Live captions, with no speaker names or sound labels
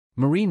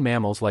Marine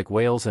mammals like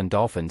whales and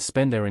dolphins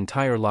spend their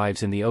entire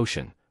lives in the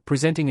ocean,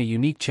 presenting a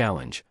unique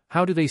challenge: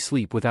 how do they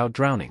sleep without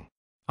drowning?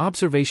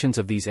 Observations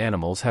of these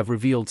animals have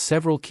revealed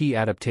several key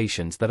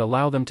adaptations that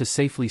allow them to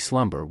safely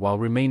slumber while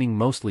remaining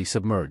mostly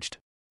submerged.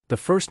 The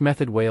first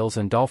method whales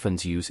and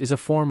dolphins use is a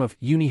form of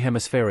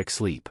unihemispheric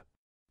sleep.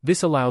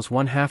 This allows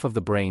one half of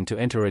the brain to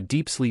enter a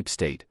deep sleep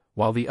state,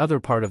 while the other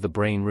part of the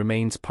brain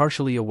remains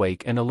partially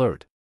awake and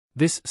alert.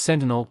 This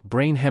sentinel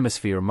brain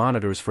hemisphere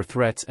monitors for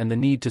threats and the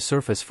need to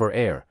surface for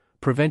air,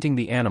 preventing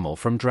the animal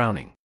from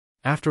drowning.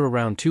 After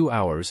around 2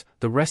 hours,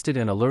 the rested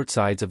and alert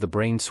sides of the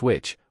brain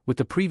switch, with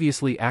the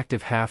previously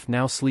active half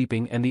now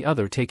sleeping and the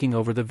other taking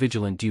over the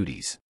vigilant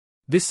duties.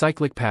 This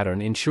cyclic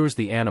pattern ensures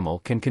the animal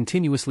can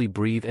continuously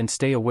breathe and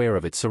stay aware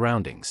of its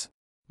surroundings.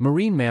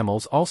 Marine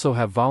mammals also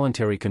have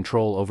voluntary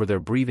control over their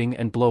breathing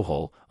and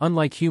blowhole,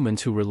 unlike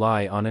humans who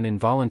rely on an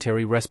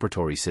involuntary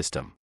respiratory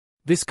system.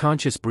 This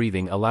conscious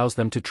breathing allows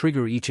them to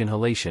trigger each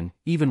inhalation,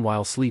 even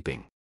while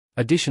sleeping.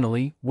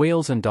 Additionally,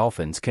 whales and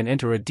dolphins can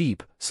enter a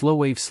deep,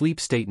 slow-wave sleep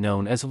state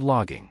known as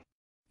vlogging.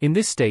 In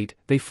this state,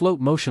 they float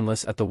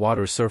motionless at the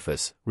water's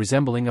surface,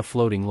 resembling a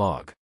floating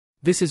log.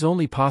 This is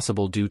only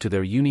possible due to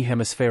their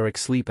unihemispheric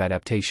sleep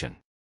adaptation.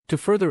 To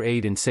further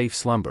aid in safe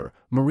slumber,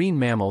 marine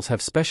mammals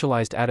have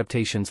specialized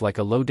adaptations like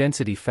a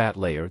low-density fat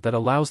layer that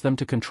allows them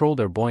to control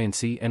their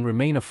buoyancy and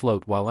remain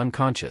afloat while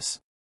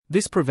unconscious.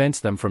 This prevents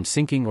them from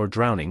sinking or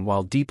drowning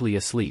while deeply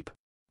asleep.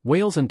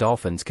 Whales and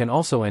dolphins can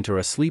also enter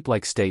a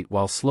sleep-like state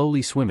while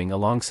slowly swimming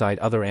alongside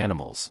other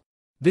animals.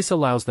 This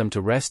allows them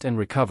to rest and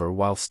recover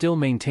while still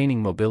maintaining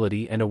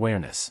mobility and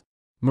awareness.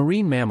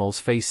 Marine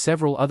mammals face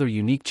several other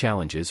unique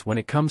challenges when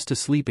it comes to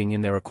sleeping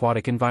in their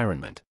aquatic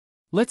environment.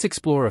 Let's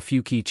explore a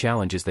few key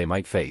challenges they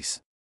might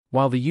face.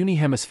 While the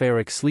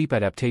unihemispheric sleep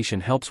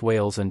adaptation helps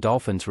whales and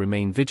dolphins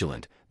remain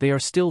vigilant, they are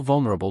still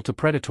vulnerable to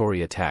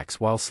predatory attacks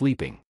while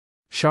sleeping.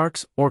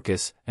 Sharks,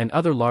 orcas, and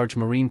other large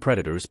marine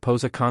predators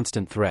pose a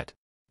constant threat.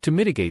 To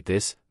mitigate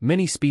this,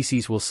 many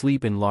species will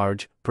sleep in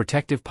large,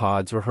 protective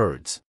pods or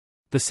herds.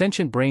 The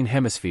sentient brain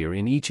hemisphere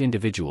in each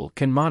individual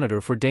can monitor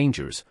for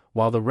dangers,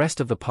 while the rest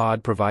of the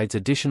pod provides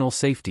additional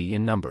safety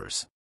in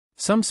numbers.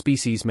 Some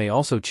species may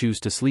also choose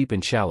to sleep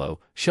in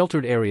shallow,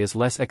 sheltered areas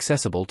less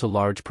accessible to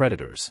large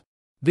predators.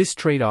 This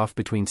trade-off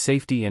between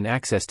safety and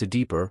access to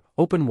deeper,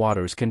 open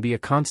waters can be a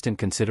constant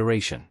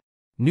consideration.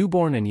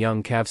 Newborn and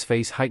young calves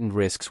face heightened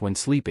risks when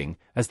sleeping,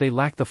 as they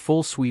lack the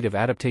full suite of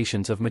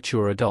adaptations of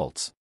mature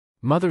adults.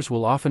 Mothers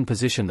will often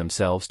position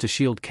themselves to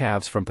shield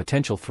calves from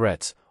potential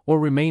threats, or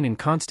remain in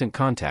constant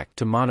contact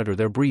to monitor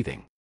their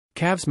breathing.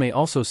 Calves may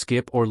also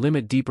skip or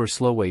limit deeper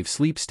slow-wave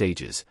sleep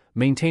stages,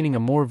 maintaining a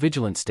more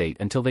vigilant state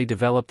until they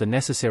develop the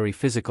necessary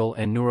physical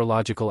and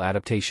neurological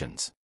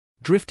adaptations.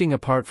 Drifting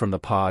apart from the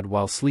pod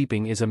while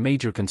sleeping is a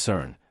major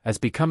concern, as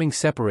becoming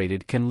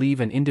separated can leave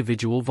an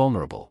individual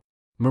vulnerable.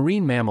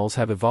 Marine mammals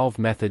have evolved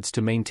methods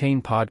to maintain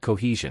pod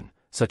cohesion,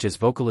 such as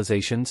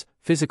vocalizations,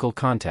 physical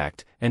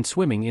contact, and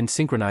swimming in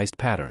synchronized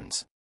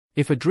patterns.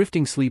 If a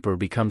drifting sleeper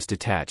becomes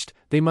detached,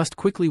 they must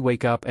quickly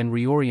wake up and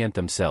reorient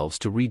themselves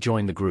to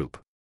rejoin the group.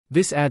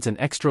 This adds an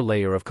extra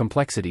layer of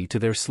complexity to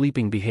their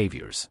sleeping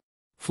behaviors.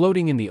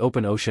 Floating in the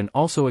open ocean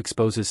also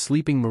exposes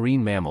sleeping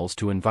marine mammals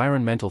to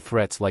environmental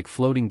threats like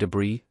floating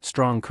debris,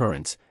 strong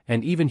currents,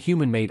 and even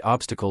human-made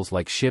obstacles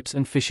like ships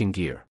and fishing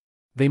gear.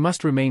 They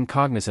must remain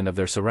cognizant of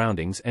their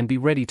surroundings and be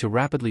ready to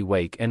rapidly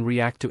wake and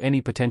react to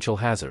any potential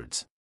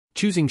hazards.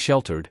 Choosing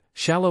sheltered,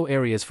 shallow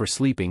areas for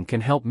sleeping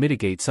can help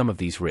mitigate some of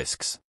these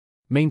risks.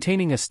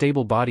 Maintaining a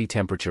stable body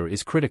temperature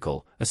is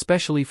critical,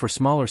 especially for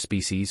smaller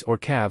species or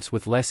calves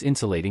with less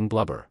insulating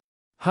blubber.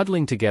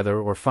 Huddling together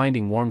or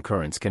finding warm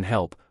currents can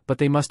help, but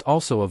they must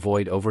also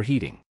avoid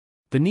overheating.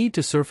 The need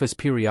to surface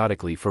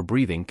periodically for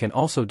breathing can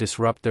also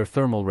disrupt their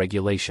thermal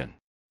regulation.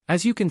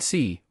 As you can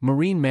see,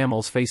 marine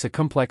mammals face a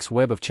complex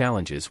web of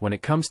challenges when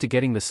it comes to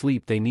getting the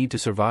sleep they need to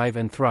survive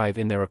and thrive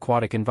in their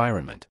aquatic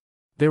environment.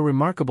 Their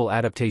remarkable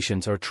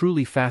adaptations are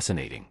truly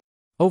fascinating.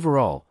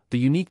 Overall, the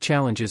unique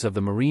challenges of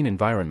the marine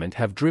environment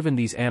have driven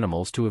these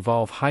animals to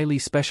evolve highly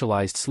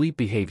specialized sleep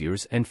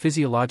behaviors and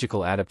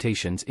physiological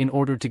adaptations in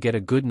order to get a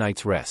good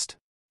night's rest.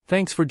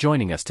 Thanks for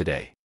joining us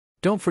today.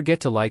 Don't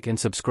forget to like and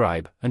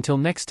subscribe. Until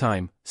next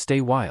time,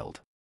 stay wild.